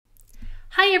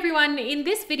Hi everyone, in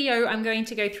this video I'm going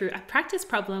to go through a practice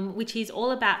problem which is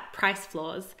all about price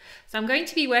floors. So I'm going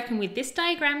to be working with this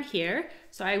diagram here,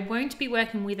 so I won't be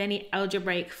working with any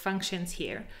algebraic functions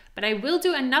here, but I will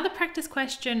do another practice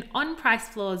question on price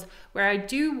floors where I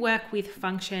do work with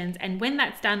functions, and when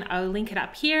that's done I'll link it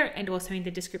up here and also in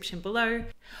the description below.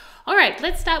 Alright,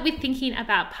 let's start with thinking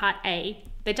about part A.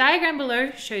 The diagram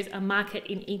below shows a market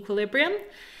in equilibrium.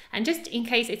 And just in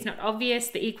case it's not obvious,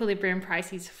 the equilibrium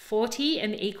price is 40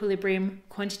 and the equilibrium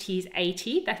quantity is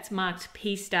 80. That's marked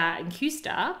P star and Q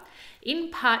star.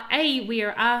 In part A, we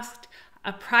are asked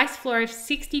a price floor of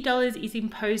 $60 is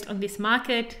imposed on this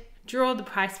market. Draw the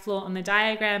price floor on the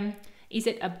diagram. Is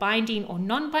it a binding or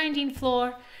non-binding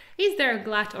floor? Is there a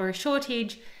glut or a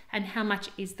shortage? And how much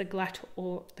is the glut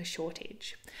or the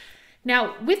shortage?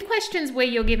 Now, with questions where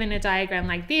you're given a diagram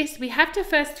like this, we have to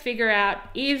first figure out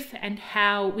if and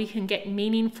how we can get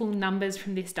meaningful numbers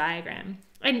from this diagram.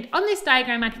 And on this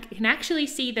diagram, I can actually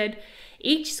see that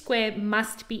each square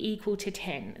must be equal to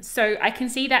 10. So I can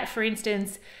see that, for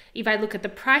instance, if I look at the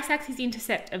price axis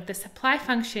intercept of the supply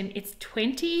function, it's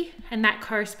 20, and that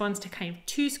corresponds to kind of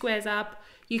 2 squares up.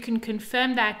 You can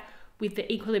confirm that with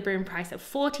the equilibrium price of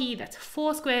 40, that's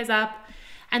 4 squares up.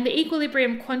 And the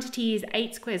equilibrium quantity is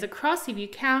 8 squares across if you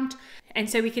count. And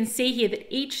so we can see here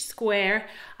that each square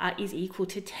is equal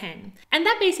to 10. And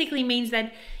that basically means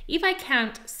that if I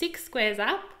count 6 squares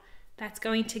up, that's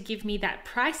going to give me that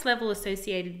price level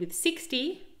associated with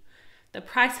 60. The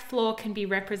price floor can be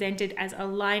represented as a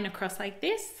line across like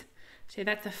this. So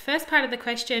that's the first part of the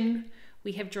question.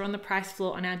 We have drawn the price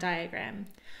floor on our diagram.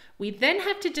 We then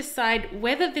have to decide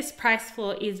whether this price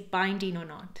floor is binding or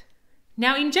not.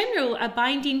 Now, in general, a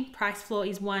binding price floor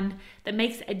is one that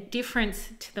makes a difference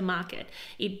to the market.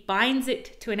 It binds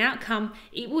it to an outcome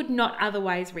it would not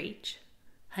otherwise reach.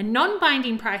 A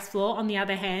non-binding price floor, on the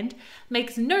other hand,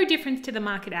 makes no difference to the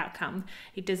market outcome.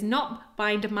 It does not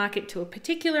bind a market to a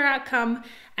particular outcome,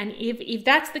 and if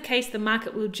that's the case, the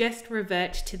market will just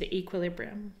revert to the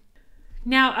equilibrium.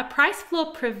 Now, a price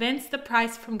floor prevents the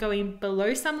price from going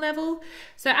below some level.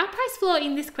 So our price floor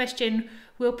in this question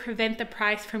will prevent the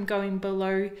price from going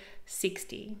below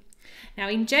 60. Now,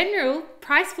 in general,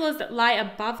 price floors that lie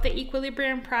above the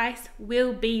equilibrium price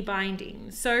will be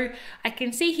binding. So I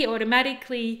can see here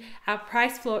automatically our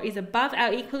price floor is above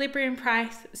our equilibrium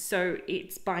price, so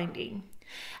it's binding.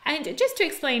 And just to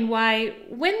explain why,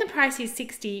 when the price is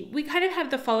 60, we kind of have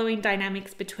the following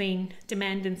dynamics between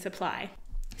demand and supply.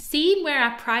 Seeing where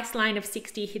our price line of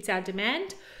 60 hits our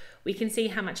demand, we can see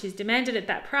how much is demanded at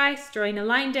that price, drawing a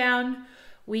line down.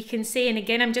 We can see, and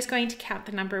again, I'm just going to count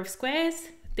the number of squares.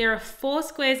 There are 4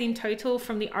 squares in total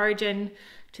from the origin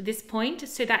to this point,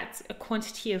 so that's a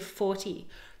quantity of 40.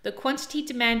 The quantity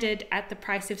demanded at the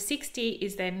price of 60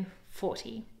 is then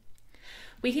 40.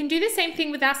 We can do the same thing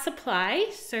with our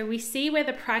supply. So we see where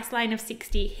the price line of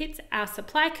 60 hits our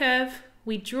supply curve.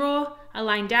 We draw a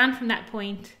line down from that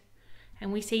point,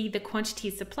 and we see the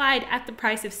quantity supplied at the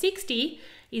price of 60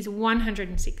 is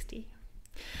 160.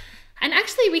 And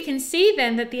actually we can see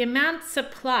then that the amount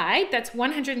supplied, that's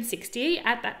 160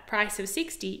 at that price of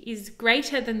 60, is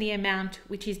greater than the amount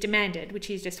which is demanded, which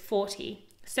is just 40.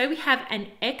 So we have an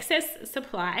excess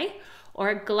supply or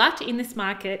a glut in this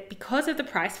market because of the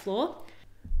price floor.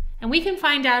 And we can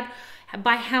find out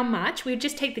by how much. We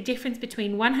just take the difference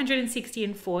between 160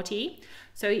 and 40.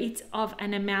 So it's of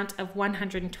an amount of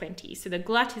 120. So the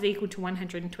glut is equal to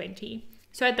 120.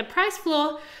 So at the price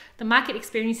floor, the market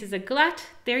experiences a glut.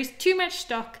 There is too much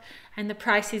stock and the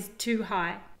price is too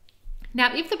high.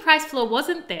 Now, if the price floor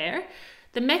wasn't there,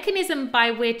 the mechanism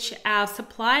by which our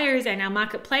suppliers and our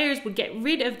market players would get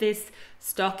rid of this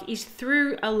stock is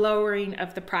through a lowering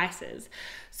of the prices.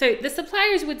 So the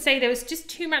suppliers would say there was just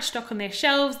too much stock on their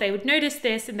shelves. They would notice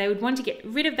this and they would want to get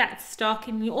rid of that stock.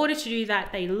 And in order to do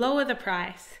that, they lower the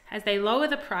price. As they lower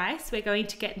the price, we're going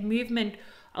to get movement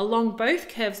along both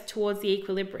curves towards the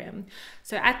equilibrium.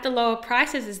 So at the lower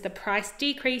prices, as the price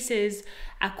decreases,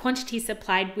 our quantity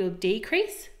supplied will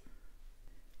decrease.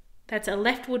 That's a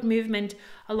leftward movement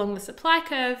along the supply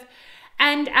curve,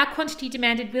 and our quantity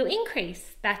demanded will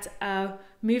increase. That's a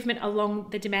movement along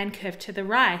the demand curve to the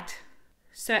right.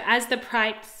 So as the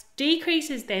price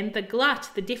decreases, then the glut,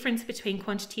 the difference between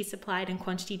quantity supplied and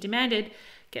quantity demanded,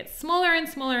 gets smaller and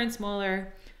smaller and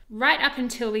smaller, right up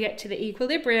until we get to the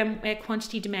equilibrium where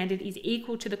quantity demanded is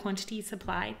equal to the quantity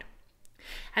supplied.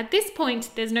 At this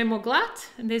point, there's no more glut,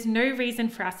 and there's no reason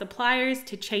for our suppliers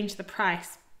to change the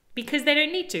price, because they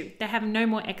don't need to. They have no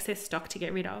more excess stock to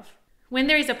get rid of. When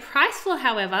there is a price floor,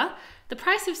 however, the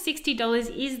price of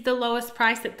 $60 is the lowest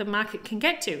price that the market can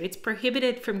get to. It's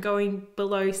prohibited from going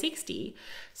below 60.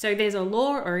 So there's a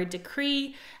law or a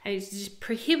decree, and it just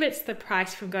prohibits the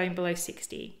price from going below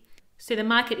 60. So the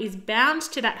market is bound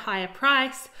to that higher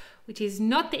price, which is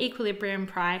not the equilibrium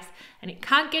price, and it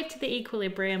can't get to the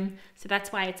equilibrium, so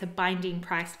that's why it's a binding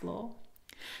price floor.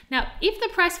 Now, if the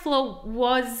price floor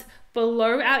was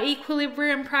below our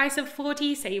equilibrium price of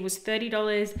 40, say it was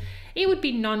 $30, it would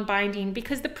be non-binding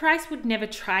because the price would never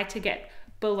try to get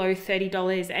below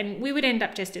 $30 and we would end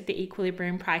up just at the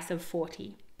equilibrium price of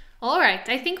 40. All right,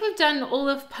 I think we've done all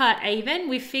of part A then.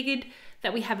 We've figured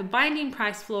that we have a binding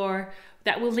price floor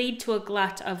that will lead to a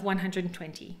glut of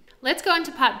 120. Let's go on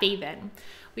to part B then.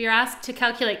 We are asked to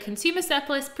calculate consumer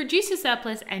surplus, producer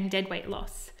surplus, and deadweight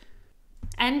loss.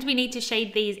 And we need to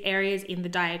shade these areas in the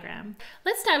diagram.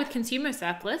 Let's start with consumer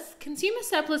surplus. Consumer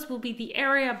surplus will be the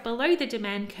area below the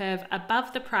demand curve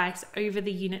above the price over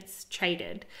the units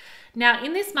traded. Now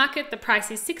in this market, the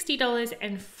price is $60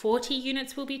 and 40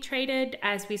 units will be traded.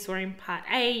 As we saw in part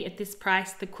A, at this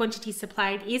price, the quantity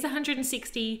supplied is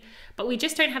 160, but we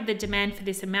just don't have the demand for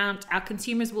this amount. Our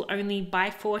consumers will only buy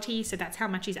 40, so that's how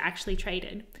much is actually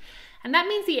traded. And that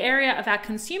means the area of our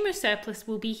consumer surplus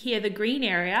will be here, the green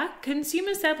area.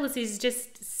 Consumer surplus is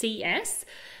just CS,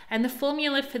 and the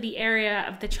formula for the area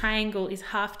of the triangle is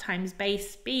half times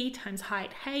base B times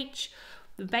height H.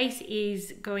 The base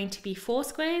is going to be 4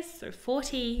 squares, so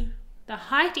 40. The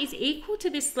height is equal to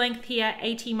this length here,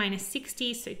 80 minus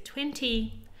 60, so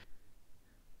 20.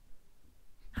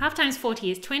 Half times 40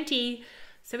 is 20,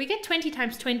 so we get 20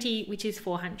 times 20, which is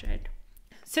 400.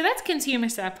 So that's consumer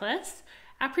surplus.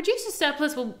 Our producer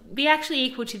surplus will be actually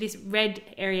equal to this red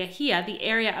area here, the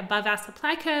area above our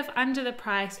supply curve under the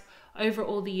price over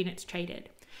all the units traded.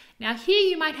 Now here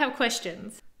you might have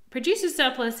questions. Producer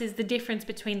surplus is the difference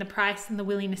between the price and the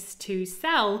willingness to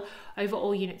sell over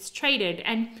all units traded.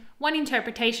 And one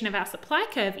interpretation of our supply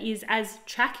curve is as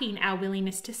tracking our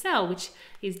willingness to sell, which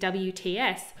is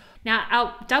WTS. Now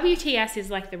our WTS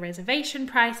is like the reservation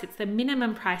price. It's the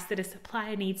minimum price that a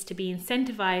supplier needs to be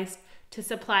incentivized to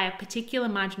supply a particular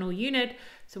marginal unit.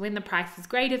 So when the price is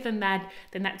greater than that,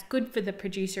 then that's good for the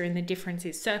producer and the difference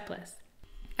is surplus.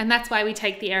 And that's why we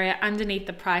take the area underneath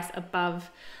the price above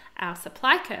our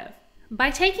supply curve. By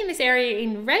taking this area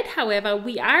in red, however,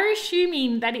 we are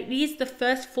assuming that it is the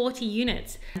first 40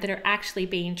 units that are actually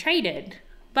being traded.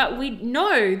 But we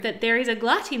know that there is a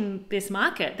glut in this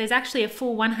market. There's actually a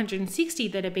full 160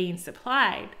 that are being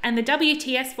supplied. And the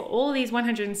WTS for all these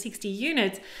 160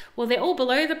 units, well, they're all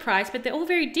below the price, but they're all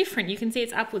very different. You can see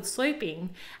it's upward sloping.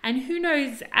 And who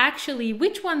knows actually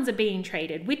which ones are being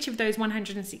traded, which of those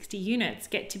 160 units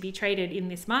get to be traded in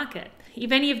this market.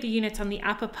 If any of the units on the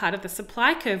upper part of the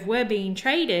supply curve were being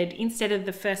traded instead of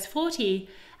the first 40,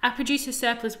 our producer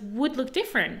surplus would look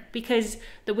different because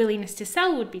the willingness to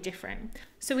sell would be different.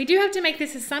 So we do have to make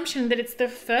this assumption that it's the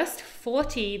first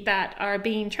 40 that are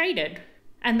being traded.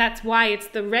 And that's why it's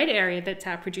the red area that's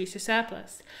our producer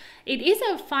surplus. It is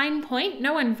a fine point.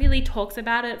 No one really talks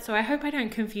about it, so I hope I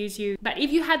don't confuse you. But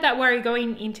if you had that worry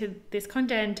going into this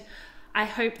content, I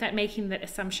hope that making that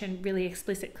assumption really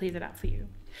explicit clears it up for you.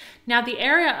 Now the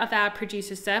area of our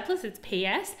producer surplus, it's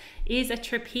PS, is a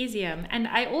trapezium. And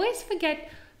I always forget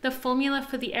the formula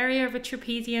for the area of a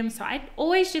trapezium, so I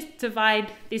always just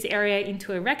divide this area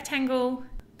into a rectangle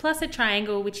plus a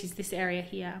triangle, which is this area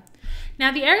here.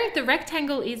 Now the area of the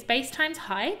rectangle is base times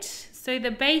height, so the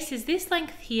base is this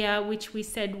length here, which we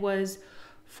said was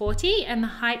 40, and the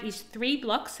height is 3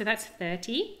 blocks, so that's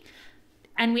 30.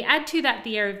 And we add to that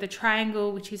the area of the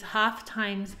triangle, which is half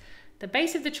times the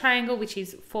base of the triangle, which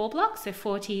is 4 blocks, so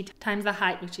 40 times the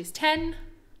height, which is 10.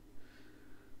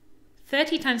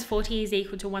 30 times 40 is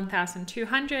equal to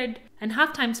 1,200, and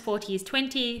half times 40 is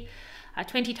 20.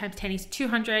 20 times 10 is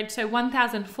 200, so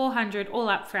 1,400 all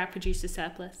up for our producer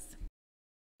surplus.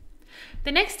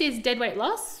 The next is deadweight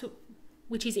loss,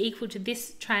 which is equal to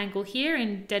this triangle here.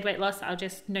 In deadweight loss, I'll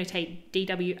just notate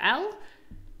DWL.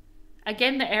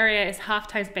 Again, the area is half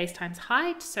times base times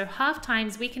height, so half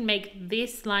times we can make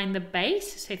this line the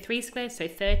base, so 3 squares, so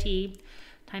 30,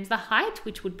 times the height,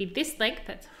 which would be this length,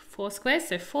 that's 4 squares,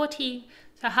 so 40.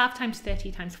 So half times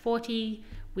 30 times 40,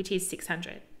 which is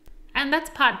 600. And that's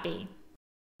part B.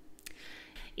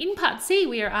 In part C,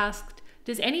 we are asked,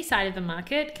 does any side of the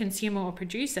market, consumer or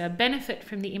producer, benefit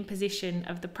from the imposition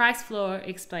of the price floor?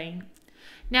 Explain.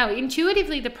 Now,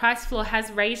 intuitively, the price floor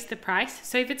has raised the price.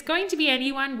 So if it's going to be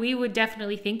anyone, we would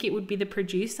definitely think it would be the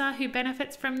producer who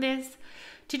benefits from this.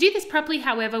 To do this properly,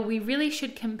 however, we really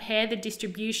should compare the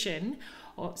distribution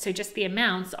so just the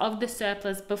amounts of the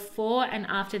surplus before and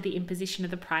after the imposition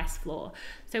of the price floor.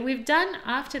 So we've done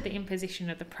after the imposition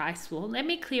of the price floor. Let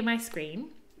me clear my screen.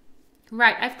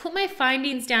 Right, I've put my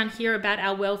findings down here about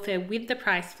our welfare with the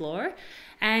price floor,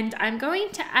 and I'm going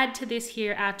to add to this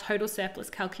here our total surplus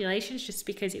calculations just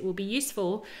because it will be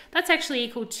useful. That's actually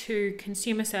equal to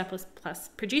consumer surplus plus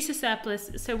producer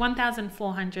surplus, so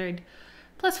 1,400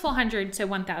 plus 400, so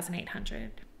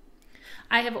 1,800.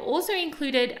 I have also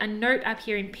included a note up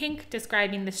here in pink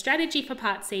describing the strategy for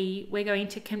Part C. We're going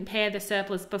to compare the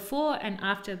surplus before and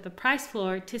after the price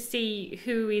floor to see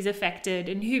who is affected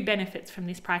and who benefits from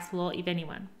this price floor, if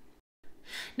anyone.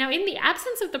 Now, in the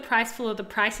absence of the price floor, the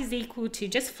price is equal to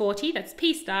just 40, that's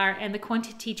P star, and the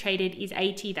quantity traded is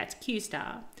 80, that's Q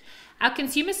star. Our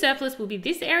consumer surplus will be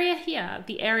this area here,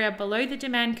 the area below the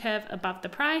demand curve above the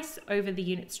price over the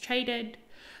units traded.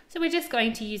 So we're just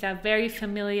going to use our very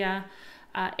familiar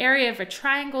area of a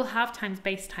triangle, half times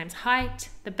base times height.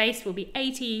 The base will be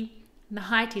 80, and the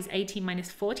height is 80 minus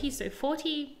 40, so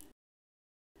 40.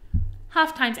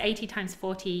 Half times 80 times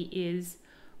 40 is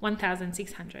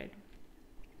 1,600.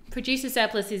 Producer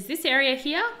surplus is this area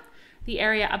here, the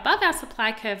area above our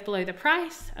supply curve below the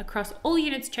price, across all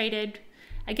units traded.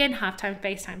 Again, half times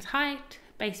base times height.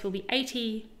 Base will be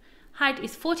 80. Height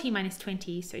is 40 minus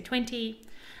 20, so 20.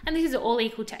 And this is all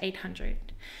equal to 800.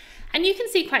 And you can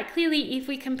see quite clearly if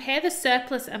we compare the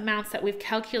surplus amounts that we've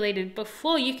calculated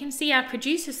before, you can see our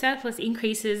producer surplus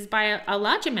increases by a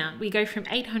large amount. We go from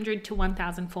 800 to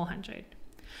 1,400.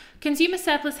 Consumer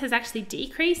surplus has actually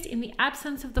decreased. In the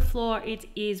absence of the floor, it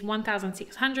is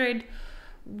 1,600.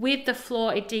 With the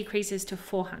floor, it decreases to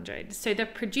 400. So the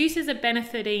producers are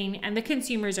benefiting and the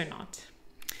consumers are not.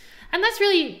 And that's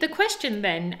really the question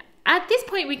then. At this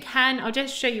point, I'll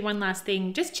just show you one last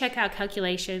thing, just check our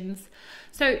calculations.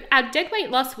 So our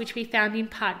deadweight loss, which we found in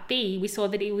Part B, we saw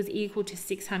that it was equal to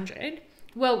 600.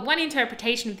 Well, one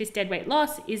interpretation of this deadweight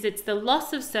loss is it's the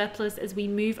loss of surplus as we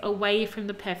move away from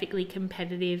the perfectly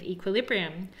competitive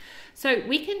equilibrium. So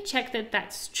we can check that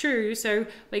that's true. So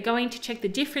we're going to check the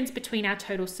difference between our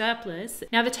total surplus.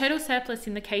 Now the total surplus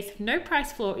in the case of no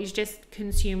price floor is just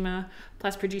consumer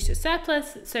plus producer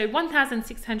surplus. So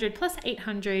 1,600 plus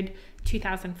 800,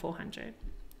 2,400.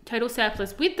 Total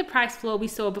surplus with the price floor we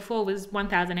saw before was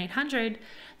 1,800.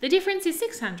 The difference is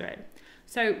 600.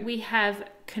 So we have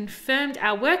confirmed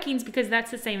our workings because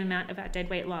that's the same amount of our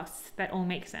deadweight loss. That all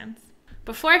makes sense.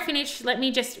 Before I finish, let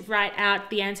me just write out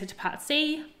the answer to Part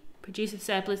C. Producer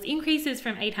surplus increases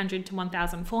from 800 to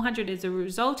 1,400 as a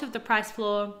result of the price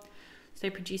floor. So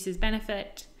producers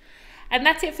benefit. And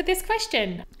that's it for this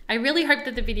question. I really hope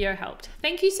that the video helped.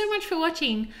 Thank you so much for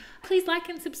watching. Please like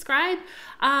and subscribe,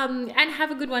 and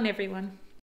have a good one, everyone.